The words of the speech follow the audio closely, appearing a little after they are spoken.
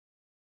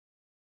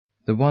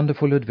The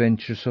Wonderful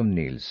Adventures of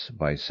Nils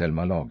by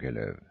Selma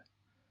Lagerlöf.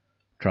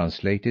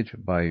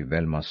 Translated by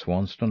Velma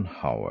Swanston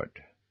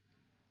Howard.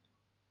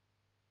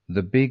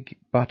 The Big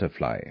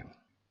Butterfly.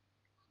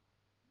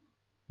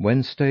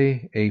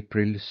 Wednesday,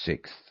 April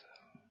 6th.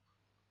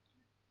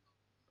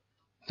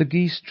 The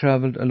geese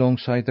travelled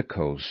alongside the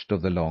coast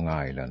of the long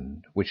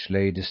island, which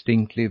lay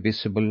distinctly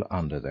visible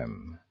under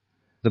them.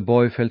 The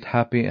boy felt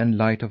happy and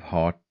light of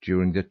heart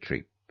during the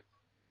trip.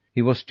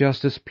 He was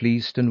just as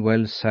pleased and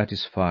well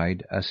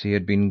satisfied as he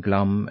had been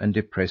glum and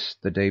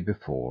depressed the day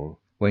before,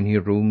 when he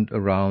roamed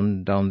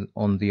around down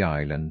on the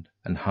island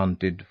and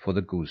hunted for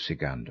the goosey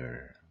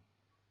gander.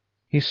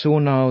 He saw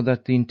now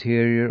that the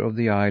interior of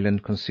the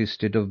island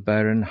consisted of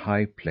barren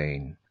high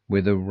plain,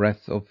 with a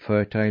wreath of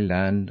fertile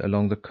land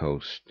along the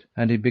coast,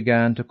 and he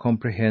began to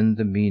comprehend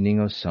the meaning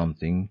of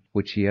something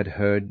which he had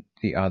heard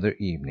the other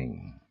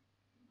evening.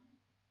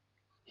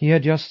 He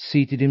had just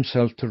seated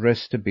himself to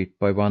rest a bit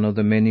by one of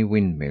the many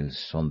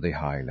windmills on the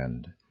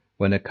highland,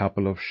 when a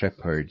couple of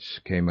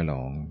shepherds came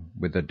along,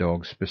 with the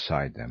dogs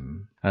beside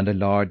them, and a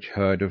large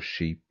herd of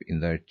sheep in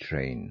their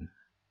train.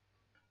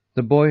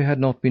 The boy had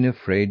not been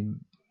afraid,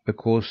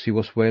 because he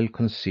was well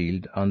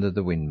concealed under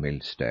the windmill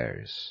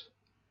stairs.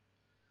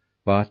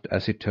 But,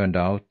 as it turned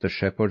out, the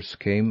shepherds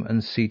came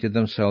and seated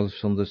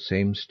themselves on the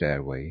same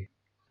stairway,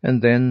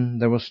 and then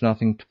there was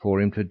nothing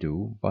for him to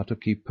do but to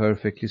keep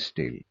perfectly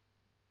still.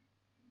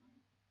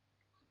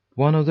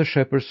 One of the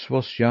shepherds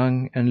was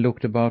young and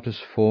looked about as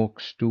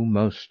folks do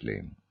mostly.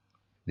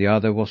 The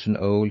other was an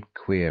old,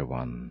 queer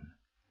one.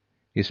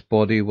 His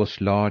body was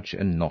large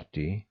and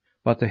knotty,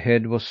 but the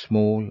head was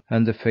small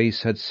and the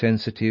face had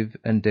sensitive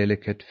and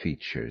delicate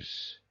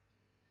features.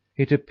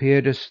 It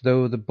appeared as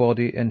though the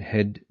body and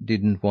head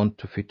didn't want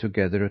to fit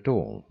together at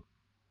all.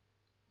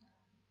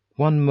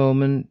 One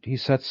moment he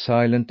sat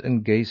silent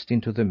and gazed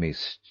into the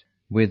mist,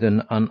 with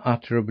an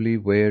unutterably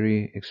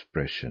weary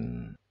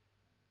expression.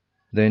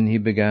 Then he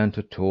began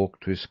to talk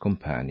to his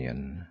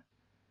companion.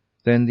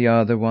 Then the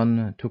other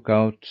one took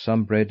out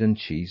some bread and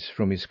cheese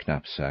from his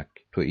knapsack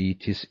to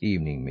eat his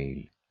evening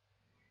meal.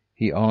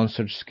 He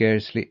answered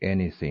scarcely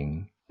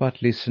anything,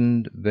 but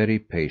listened very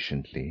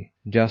patiently,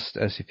 just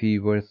as if he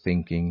were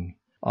thinking,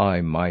 "I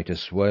might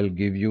as well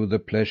give you the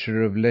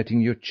pleasure of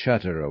letting you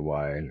chatter a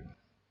while."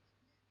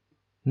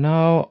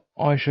 "Now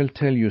I shall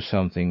tell you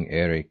something,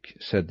 Eric,"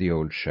 said the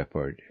old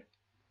shepherd.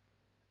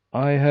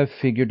 "I have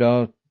figured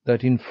out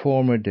that in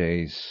former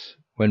days,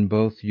 when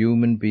both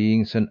human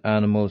beings and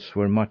animals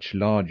were much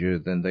larger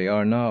than they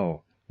are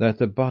now, that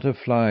the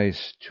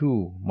butterflies,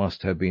 too,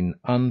 must have been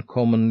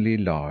uncommonly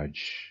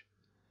large.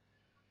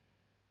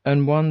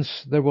 And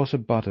once there was a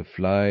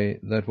butterfly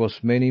that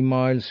was many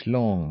miles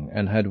long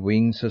and had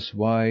wings as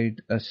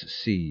wide as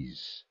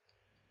seas.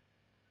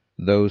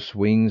 Those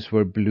wings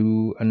were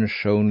blue and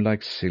shone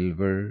like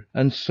silver,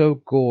 and so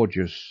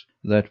gorgeous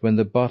that when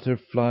the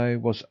butterfly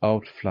was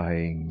out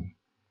flying,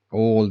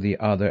 all the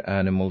other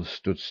animals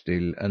stood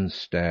still and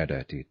stared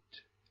at it.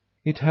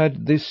 It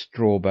had this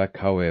drawback,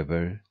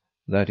 however,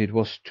 that it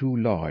was too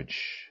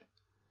large.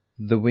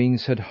 The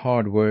wings had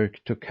hard work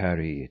to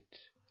carry it.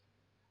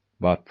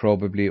 But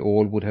probably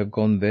all would have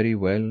gone very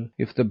well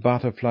if the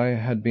butterfly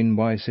had been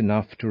wise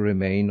enough to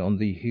remain on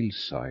the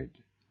hillside.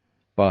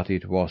 But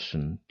it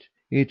wasn't.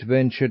 It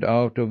ventured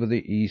out over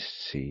the East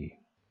Sea.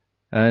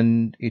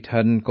 And it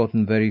hadn't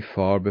gotten very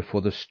far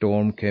before the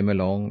storm came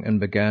along and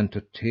began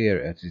to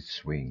tear at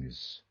its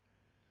wings.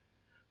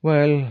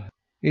 Well,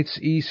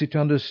 it's easy to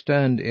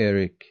understand,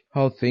 Eric,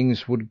 how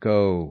things would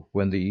go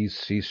when the East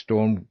Sea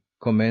storm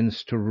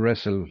commenced to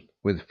wrestle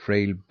with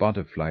frail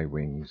butterfly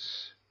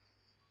wings.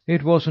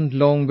 It wasn't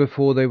long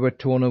before they were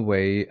torn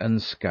away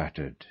and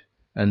scattered.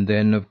 And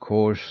then, of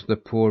course, the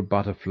poor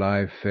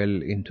butterfly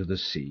fell into the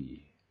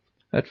sea.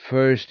 At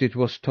first it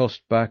was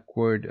tossed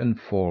backward and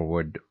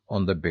forward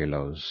on the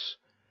billows,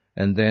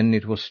 and then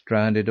it was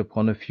stranded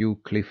upon a few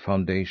cliff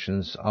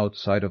foundations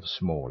outside of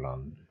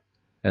Småland.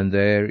 And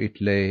there it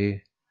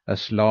lay,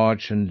 as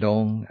large and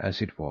long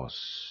as it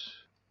was.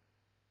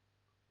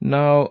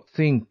 Now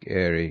think,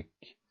 Eric,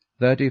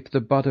 that if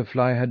the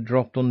butterfly had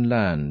dropped on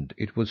land,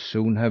 it would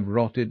soon have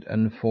rotted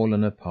and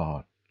fallen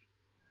apart.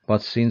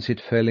 But since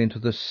it fell into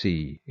the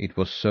sea, it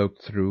was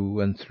soaked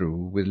through and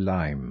through with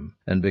lime,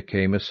 and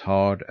became as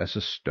hard as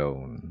a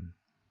stone.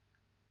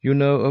 You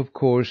know, of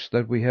course,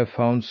 that we have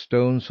found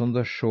stones on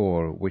the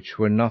shore which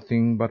were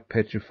nothing but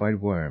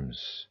petrified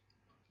worms.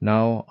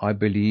 Now I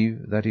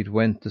believe that it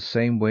went the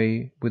same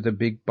way with the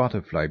big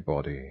butterfly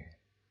body.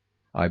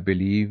 I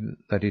believe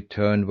that it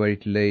turned where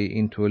it lay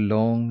into a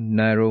long,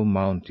 narrow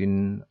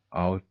mountain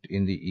out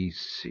in the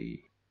East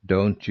Sea.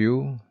 Don't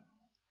you?"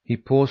 He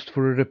paused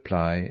for a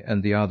reply,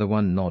 and the other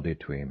one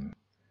nodded to him.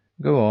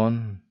 "Go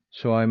on,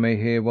 so I may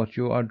hear what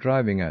you are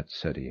driving at,"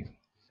 said he.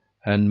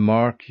 "And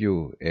mark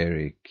you,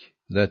 Eric,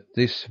 that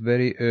this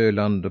very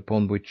Öland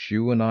upon which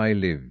you and I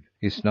live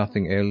is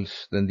nothing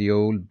else than the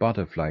old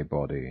butterfly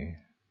body.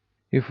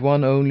 If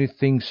one only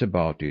thinks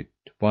about it,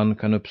 one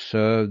can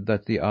observe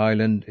that the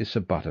island is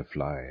a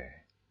butterfly.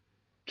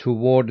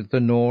 Toward the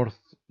north,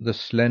 the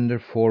slender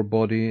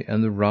forebody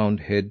and the round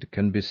head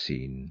can be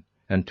seen,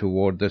 and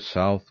toward the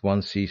south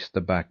one sees the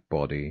back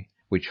body,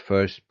 which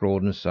first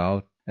broadens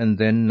out and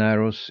then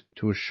narrows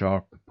to a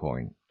sharp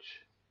point.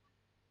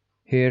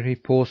 Here he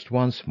paused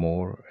once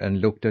more and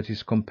looked at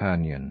his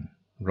companion,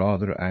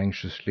 rather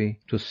anxiously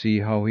to see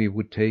how he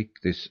would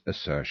take this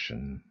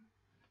assertion.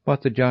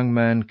 But the young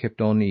man kept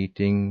on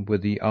eating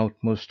with the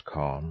utmost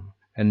calm,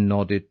 and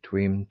nodded to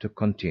him to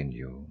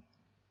continue.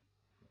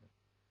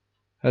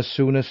 As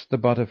soon as the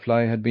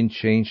butterfly had been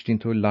changed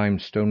into a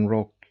limestone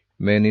rock,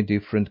 many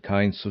different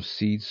kinds of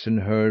seeds and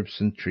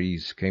herbs and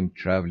trees came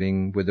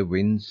travelling with the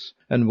winds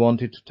and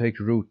wanted to take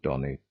root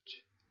on it.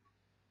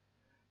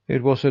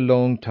 It was a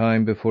long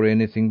time before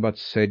anything but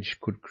sedge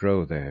could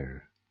grow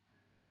there.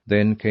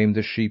 Then came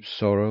the sheep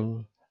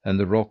sorrel and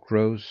the rock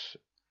rose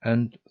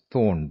and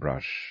thorn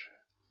brush.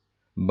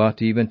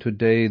 But even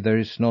today there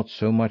is not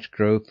so much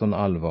growth on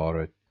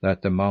Alvaret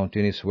that the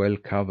mountain is well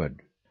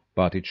covered,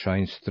 but it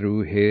shines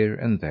through here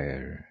and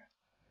there,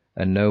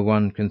 and no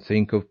one can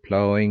think of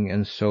ploughing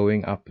and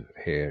sowing up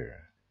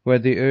here, where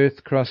the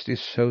earth crust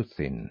is so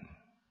thin.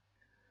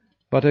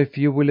 But if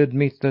you will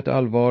admit that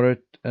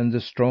Alvaret and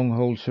the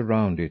strongholds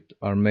around it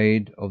are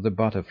made of the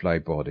butterfly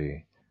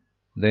body,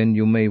 then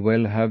you may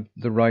well have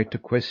the right to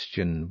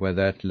question where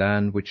that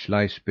land which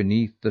lies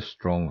beneath the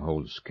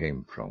strongholds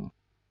came from.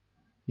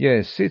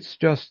 Yes, it's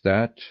just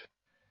that,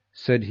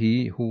 said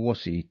he who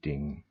was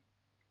eating,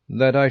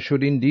 that I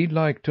should indeed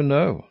like to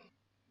know.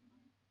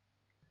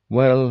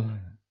 Well,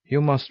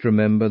 you must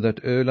remember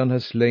that Öland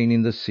has lain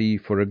in the sea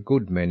for a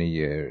good many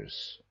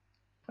years.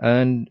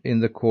 And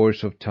in the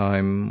course of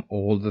time,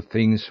 all the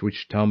things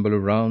which tumble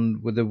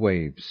around with the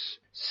waves,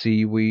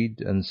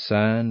 seaweed and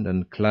sand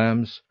and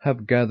clams,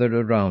 have gathered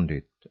around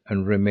it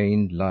and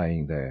remained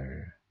lying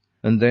there.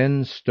 And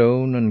then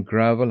stone and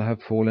gravel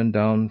have fallen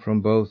down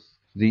from both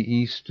the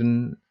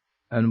eastern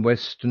and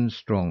western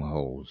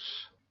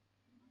strongholds.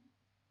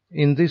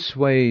 In this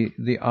way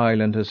the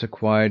island has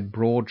acquired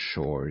broad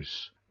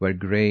shores, where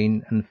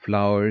grain and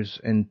flowers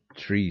and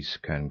trees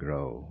can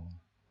grow.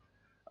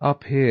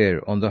 Up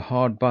here on the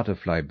hard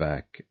butterfly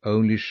back,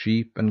 only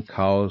sheep and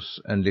cows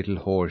and little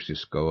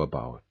horses go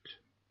about.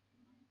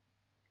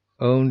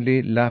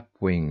 Only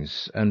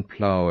lapwings and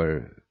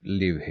plover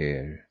live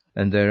here,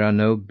 and there are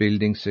no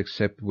buildings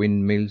except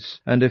windmills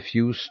and a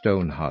few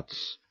stone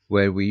huts,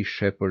 where we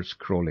shepherds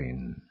crawl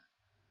in.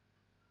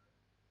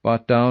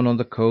 But down on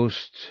the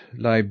coast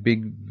lie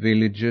big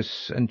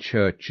villages and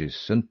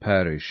churches and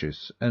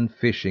parishes and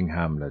fishing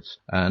hamlets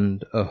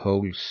and a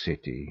whole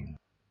city.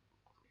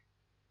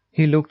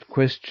 He looked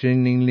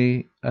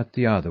questioningly at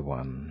the other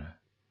one.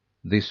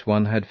 This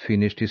one had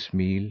finished his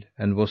meal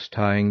and was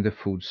tying the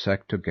food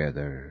sack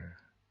together.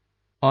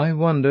 I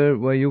wonder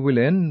where you will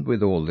end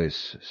with all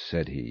this,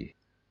 said he.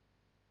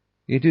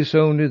 It is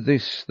only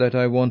this that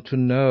I want to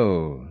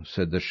know,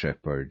 said the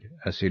shepherd,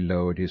 as he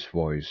lowered his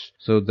voice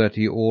so that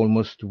he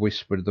almost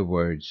whispered the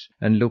words,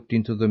 and looked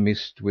into the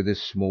mist with his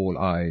small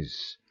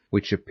eyes,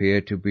 which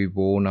appeared to be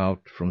worn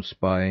out from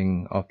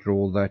spying after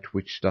all that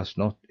which does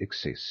not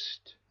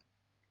exist.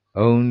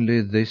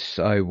 Only this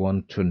I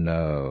want to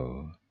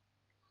know: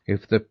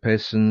 if the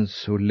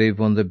peasants who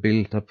live on the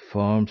built-up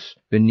farms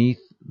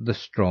beneath the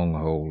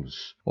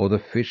strongholds, or the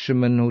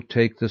fishermen who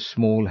take the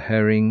small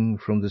herring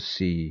from the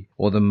sea,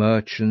 or the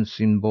merchants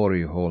in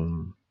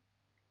Borgholm,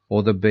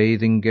 or the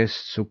bathing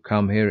guests who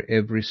come here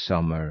every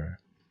summer,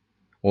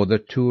 or the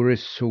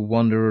tourists who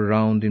wander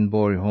around in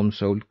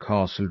Borgholm's old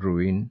castle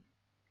ruin,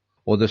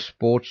 or the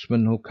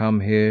sportsmen who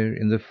come here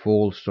in the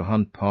falls to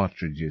hunt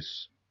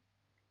partridges,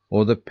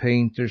 or the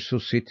painters who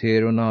sit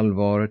here on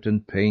Alvaret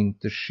and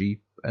paint the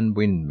sheep and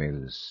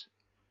windmills.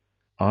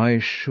 I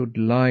should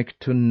like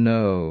to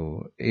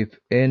know if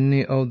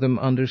any of them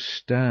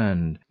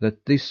understand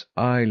that this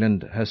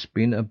island has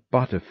been a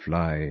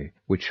butterfly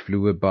which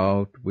flew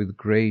about with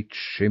great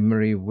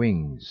shimmery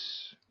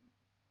wings.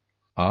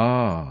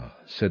 Ah,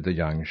 said the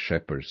young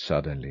shepherd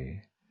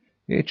suddenly.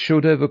 It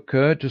should have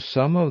occurred to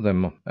some of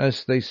them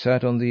as they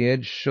sat on the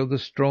edge of the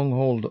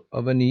stronghold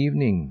of an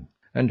evening,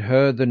 and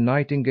heard the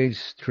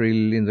nightingales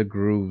trill in the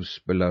groves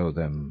below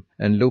them,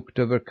 and looked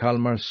over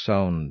Kalmar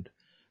Sound,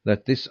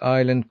 that this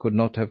island could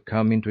not have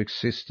come into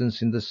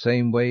existence in the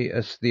same way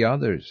as the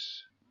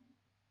others.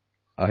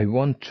 I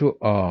want to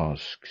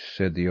ask,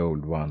 said the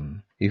old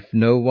one, if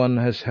no one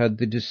has had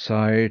the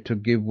desire to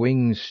give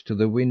wings to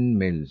the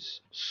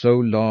windmills, so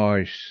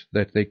large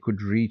that they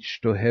could reach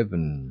to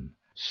heaven,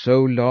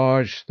 so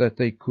large that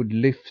they could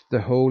lift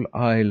the whole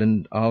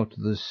island out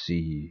of the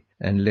sea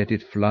and let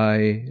it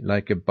fly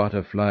like a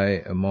butterfly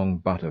among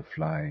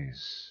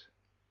butterflies.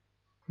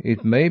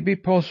 It may be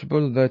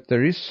possible that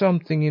there is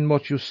something in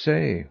what you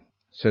say,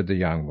 said the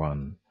young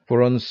one,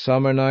 for on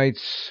summer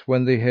nights,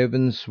 when the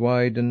heavens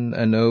widen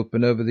and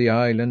open over the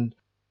island,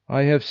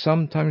 I have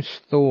sometimes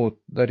thought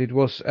that it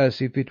was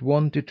as if it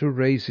wanted to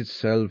raise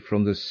itself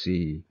from the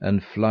sea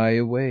and fly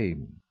away.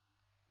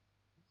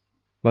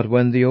 But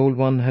when the old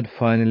one had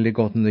finally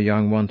gotten the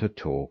young one to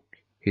talk,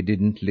 he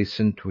didn't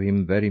listen to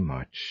him very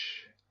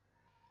much.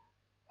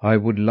 "I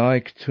would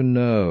like to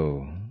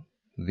know,"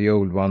 the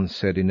old one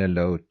said in a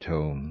low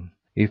tone,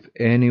 "if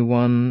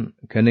anyone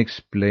can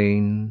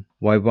explain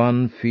why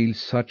one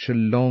feels such a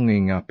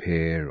longing up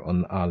here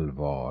on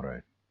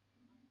Alvaret.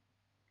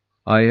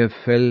 I have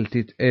felt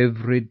it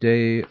every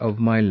day of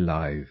my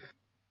life,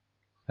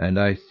 and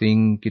I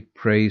think it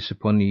preys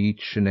upon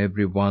each and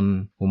every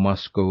one who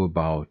must go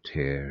about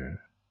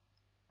here.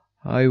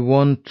 I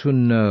want to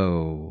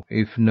know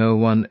if no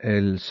one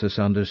else has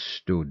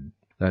understood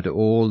that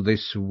all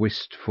this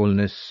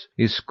wistfulness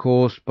is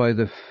caused by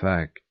the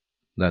fact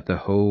that the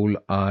whole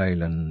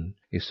island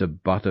is a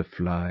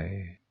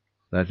butterfly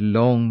that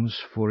longs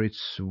for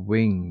its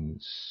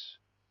wings."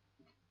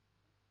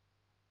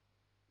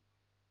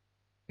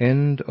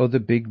 End of The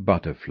Big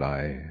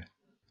Butterfly,